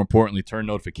 and more importantly, turn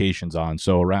notifications on.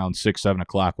 So around 6, 7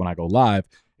 o'clock when I go live,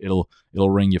 it'll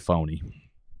ring your phony.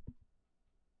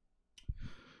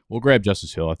 We'll grab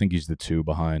Justice Hill. I think he's the 2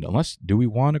 behind. Unless, do we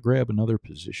want to grab another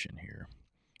position here?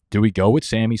 Do we go with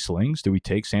Sammy Slings? Do we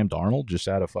take Sam Darnold just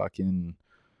out of fucking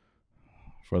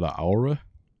for the aura?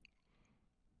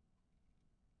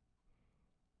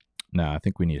 Nah, I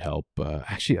think we need help.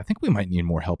 Actually, I think we might need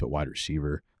more help at wide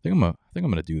receiver. I think I'm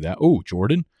gonna do that. Oh,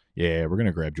 Jordan. Yeah, we're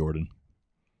gonna grab Jordan.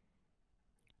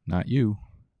 Not you.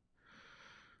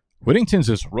 Whittington's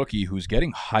this rookie who's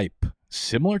getting hype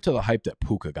similar to the hype that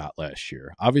Puka got last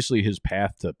year. Obviously, his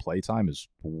path to playtime is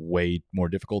way more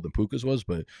difficult than Puka's was,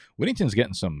 but Whittington's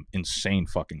getting some insane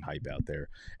fucking hype out there.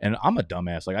 And I'm a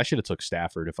dumbass. Like, I should have took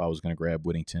Stafford if I was going to grab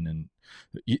Whittington. And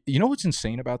you know what's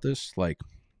insane about this? Like,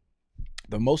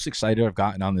 the most excited I've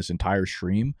gotten on this entire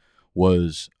stream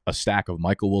was a stack of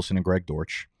Michael Wilson and Greg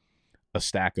Dortch, a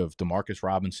stack of Demarcus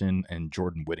Robinson and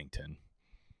Jordan Whittington,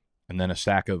 and then a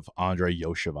stack of Andre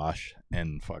Yoshavash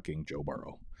and fucking Joe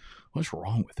Burrow. What's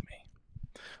wrong with me?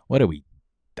 What are we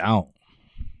down?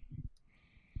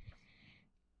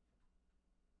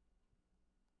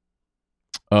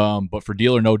 But for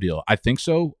deal or no deal, I think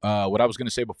so. What I was going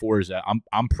to say before is that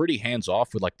I'm pretty hands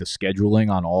off with like the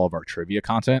scheduling on all of our trivia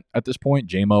content at this point.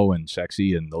 JMO and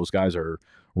Sexy and those guys are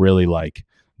really like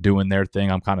doing their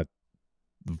thing. I'm kind of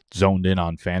zoned in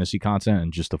on fantasy content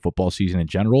and just the football season in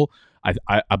general.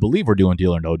 I believe we're doing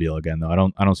deal or no deal again, though. I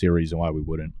don't see a reason why we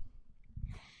wouldn't.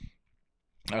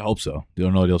 I hope so. Deal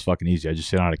or no deal is fucking easy. I just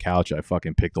sit on a couch. I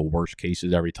fucking pick the worst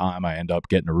cases every time. I end up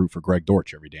getting a root for Greg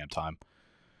Dortch every damn time.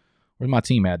 Where's my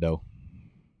team at, though?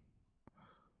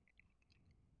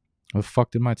 Where the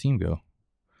fuck did my team go?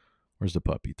 Where's the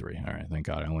puppy 3? All right, thank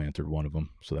God I only entered one of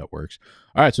them, so that works.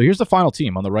 All right, so here's the final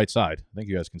team on the right side. I think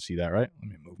you guys can see that, right? Let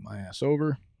me move my ass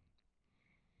over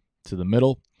to the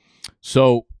middle.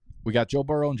 So we got Joe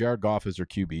Burrow and Jared Goff as their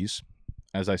QBs.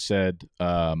 As I said,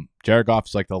 Jared Goff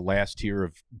is like the last tier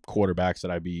of quarterbacks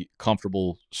that I'd be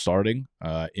comfortable starting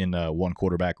in a one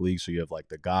quarterback league. So you have like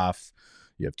the Goff,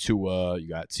 you have Tua, you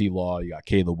got T-Law, you got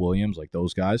Caleb Williams, like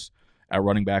those guys. At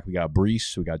running back, we got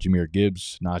Brees, we got Jahmyr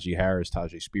Gibbs, Najee Harris,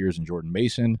 Tajay Spears, and Jordan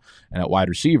Mason. And at wide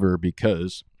receiver,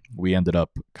 because we ended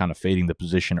up kind of fading the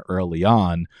position early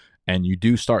on. And you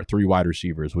do start 3 wide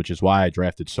receivers, which is why I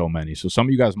drafted so many. So some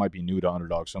of you guys might be new to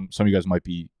underdog. Some of you guys might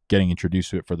be getting introduced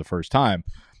to it for the first time.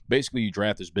 Basically, you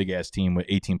draft this big-ass team with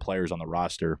 18 players on the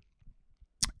roster,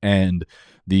 and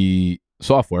the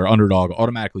software, underdog,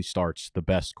 automatically starts the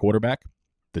best quarterback,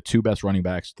 the 2 best running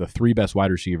backs, the 3 best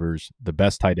wide receivers, the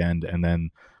best tight end, and then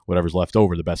whatever's left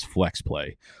over, the best flex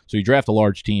play. So you draft a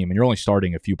large team, and you're only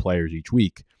starting a few players each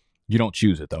week. You don't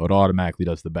choose it, though. It automatically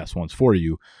does the best ones for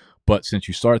you. But since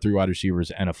you start 3 wide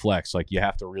receivers and a flex, like, you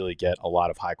have to really get a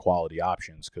lot of high-quality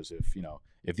options, because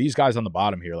if these guys on the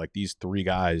bottom here, like these 3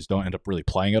 guys, don't end up really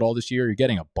playing at all this year, you're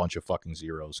getting a bunch of fucking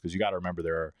zeros, because you got to remember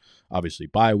there are obviously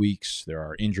bye weeks, there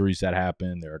are injuries that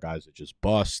happen, there are guys that just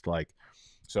bust. Like,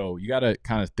 so you got to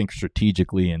kind of think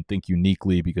strategically and think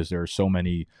uniquely, because there are so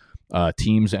many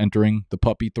teams entering the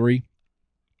Puppy 3.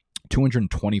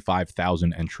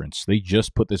 225,000 entrants. They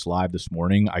just put this live this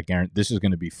morning. I guarantee this is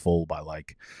going to be full by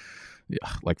like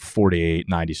 48,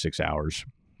 96 hours.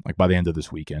 Like by the end of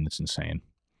this weekend. It's insane.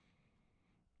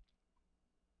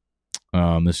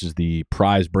 This is the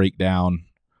prize breakdown.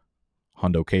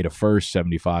 Hundo K to first,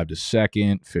 75 to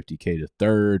second, 50K to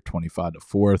third, 25 to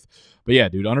fourth. But yeah,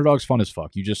 dude, underdog's fun as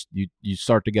fuck. You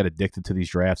start to get addicted to these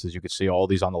drafts. As you can see, all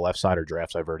these on the left side are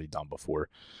drafts I've already done before.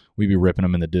 We be ripping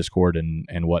them in the Discord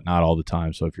and whatnot all the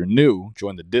time. So if you're new,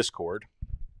 join the Discord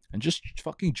and just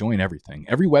fucking join everything.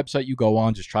 Every website you go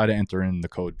on, just try to enter in the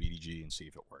code BDGE and see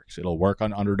if it works. It'll work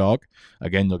on Underdog.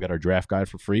 Again, you'll get our draft guide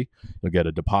for free. You'll get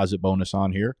a deposit bonus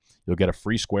on here. You'll get a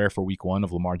free square for week 1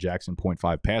 of Lamar Jackson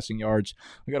 0.5 passing yards.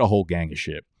 We got a whole gang of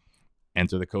shit.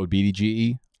 Enter the code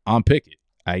BDGE on Pickett.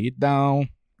 I get down.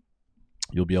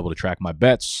 You'll be able to track my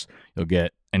bets. You'll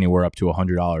get anywhere up to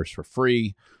 $100 for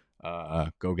free.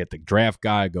 Go get the draft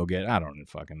guide. I don't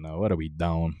fucking know. What are we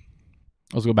doing?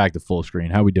 Let's go back to full screen.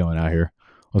 How we doing out here?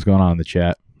 What's going on in the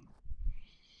chat?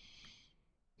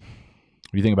 What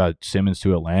do you think about Simmons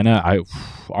to Atlanta?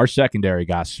 Our secondary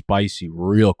got spicy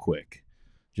real quick.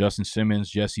 Justin Simmons,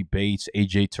 Jesse Bates,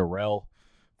 AJ Terrell.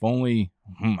 If only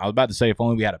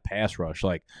we had a pass rush.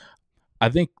 Like, I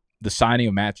think the signing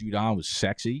of Matt Judon was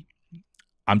sexy.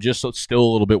 I'm just still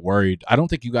a little bit worried. I don't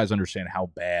think you guys understand how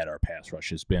bad our pass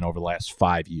rush has been over the last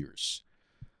 5 years.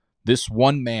 This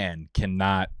one man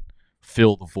cannot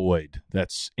fill the void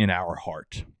that's in our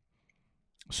heart.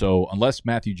 So unless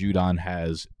Matthew Judon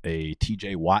has a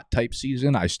TJ Watt type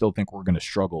season, I still think we're going to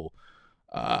struggle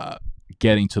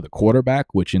getting to the quarterback,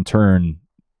 which in turn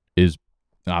is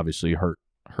obviously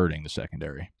hurting the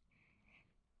secondary.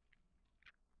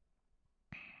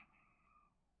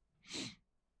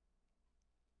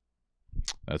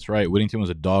 That's right. Whittington was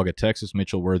a dog at Texas.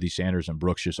 Mitchell, Worthy, Sanders, and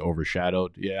Brooks just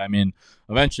overshadowed. Yeah, I mean,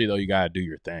 eventually, though, you got to do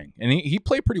your thing. And he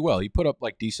played pretty well. He put up,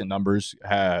 like, decent numbers,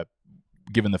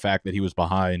 given the fact that he was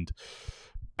behind.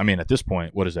 I mean, at this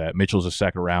point, what is that? Mitchell's a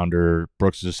second-rounder.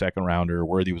 Brooks is a second-rounder.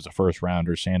 Worthy was a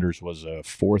first-rounder. Sanders was a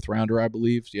fourth-rounder, I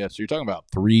believe. Yeah, so you're talking about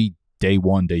 3 day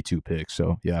 1, day 2 picks.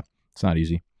 So, yeah, it's not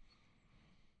easy.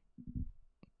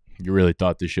 You really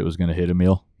thought this shit was going to hit,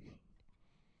 Emil?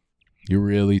 You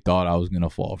really thought I was going to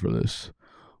fall for this?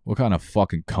 What kind of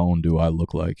fucking cone do I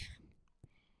look like?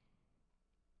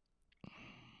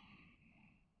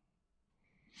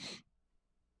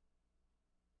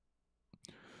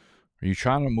 Are you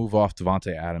trying to move off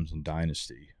Devontae Adams in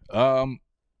Dynasty?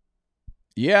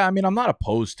 Yeah, I mean, I'm not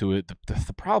opposed to it.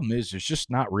 The problem is there's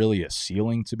just not really a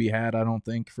ceiling to be had, I don't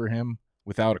think, for him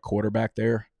without a quarterback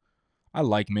there. I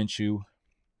like Minshew,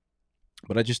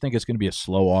 but I just think it's going to be a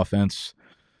slow offense.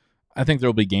 I think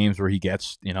there'll be games where he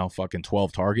gets, fucking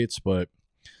 12 targets, but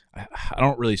I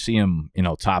don't really see him,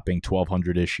 topping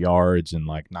 1,200-ish yards and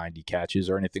like 90 catches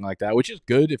or anything like that, which is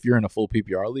good if you're in a full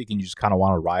PPR league and you just kind of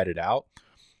want to ride it out.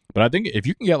 But I think if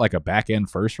you can get like a back end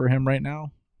first for him right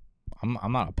now,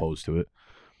 I'm not opposed to it.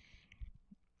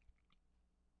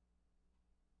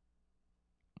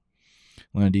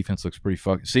 Atlanta defense looks pretty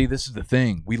fucking. See, this is the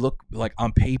thing. We look like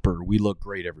on paper, we look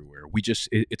great everywhere.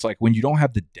 It's like when you don't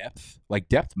have the depth, like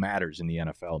depth matters in the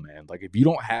NFL, man. Like if you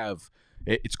don't have,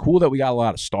 it's cool that we got a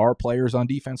lot of star players on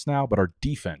defense now, but our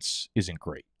defense isn't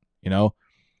great.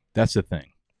 That's the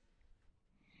thing.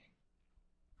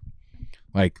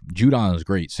 Like Judon is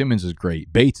great. Simmons is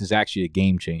great. Bates is actually a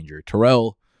game changer.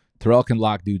 Terrell can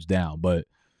lock dudes down, but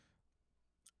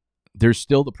there's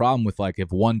still the problem with like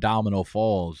if one domino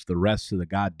falls, the rest of the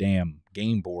goddamn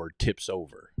game board tips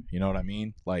over. You know what I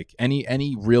mean? Like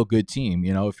any real good team,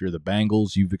 if you're the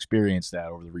Bengals, you've experienced that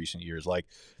over the recent years. Like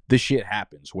this shit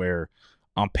happens where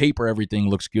on paper everything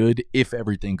looks good if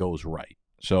everything goes right.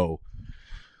 So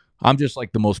I'm just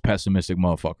like the most pessimistic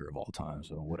motherfucker of all time.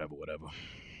 So whatever.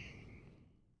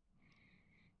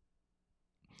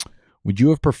 Would you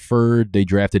have preferred they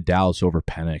drafted Dallas over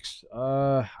Penix?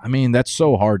 I mean, that's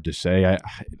so hard to say.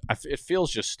 It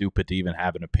feels just stupid to even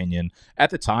have an opinion.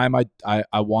 At the time, I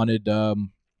wanted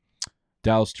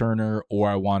Dallas Turner, or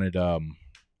I wanted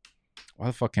why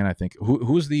the fuck can't I think?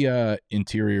 Who's the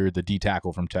interior, the D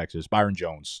tackle from Texas? Byron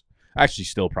Jones. I actually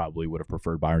still probably would have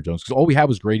preferred Byron Jones because all we had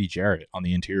was Grady Jarrett on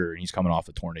the interior, and he's coming off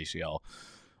a torn ACL.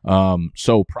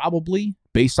 So probably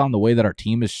based on the way that our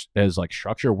team is like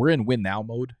structured, we're in win now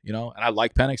mode, you know. And I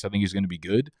like Penix. I think he's going to be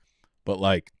good. But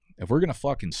like, if we're gonna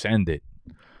fucking send it,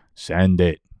 send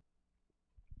it.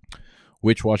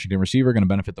 Which Washington receiver going to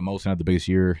benefit the most and have the biggest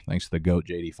year? Thanks to the GOAT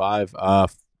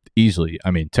JD5. Easily.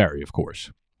 I mean, Terry, of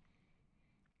course.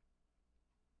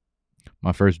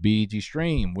 My first BEG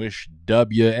stream. Wish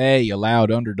WA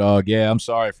allowed underdog. Yeah, I'm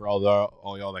sorry for all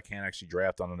y'all that can't actually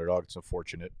draft on underdog. It's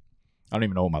unfortunate. I don't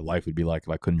even know what my life would be like if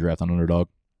I couldn't draft on underdog.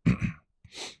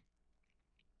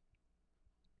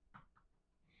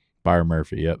 Byron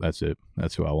Murphy. Yep, that's it.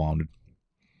 That's who I wanted.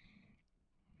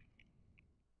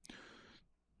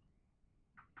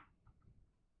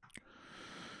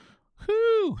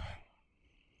 Whew.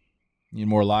 Need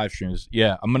more live streams.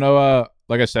 Yeah, I'm gonna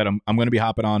like I said, I'm gonna be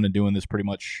hopping on and doing this pretty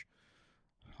much.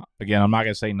 Again, I'm not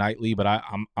gonna say nightly, but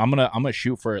I'm gonna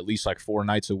shoot for at least like 4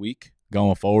 nights a week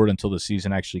going forward until the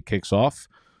season actually kicks off.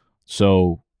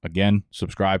 So again,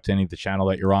 subscribe to any of the channel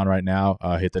that you're on right now.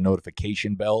 Hit the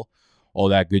notification bell, all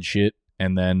that good shit,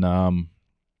 and then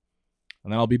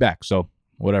I'll be back. So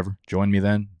whatever, join me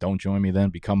then. Don't join me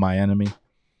then. Become my enemy.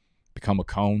 Become a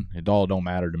cone. It all don't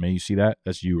matter to me. You see that?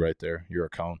 That's you right there. You're a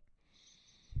cone.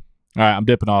 All right, I'm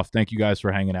dipping off. Thank you guys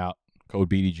for hanging out. Code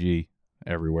BDGE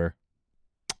everywhere.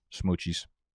 Smoochies.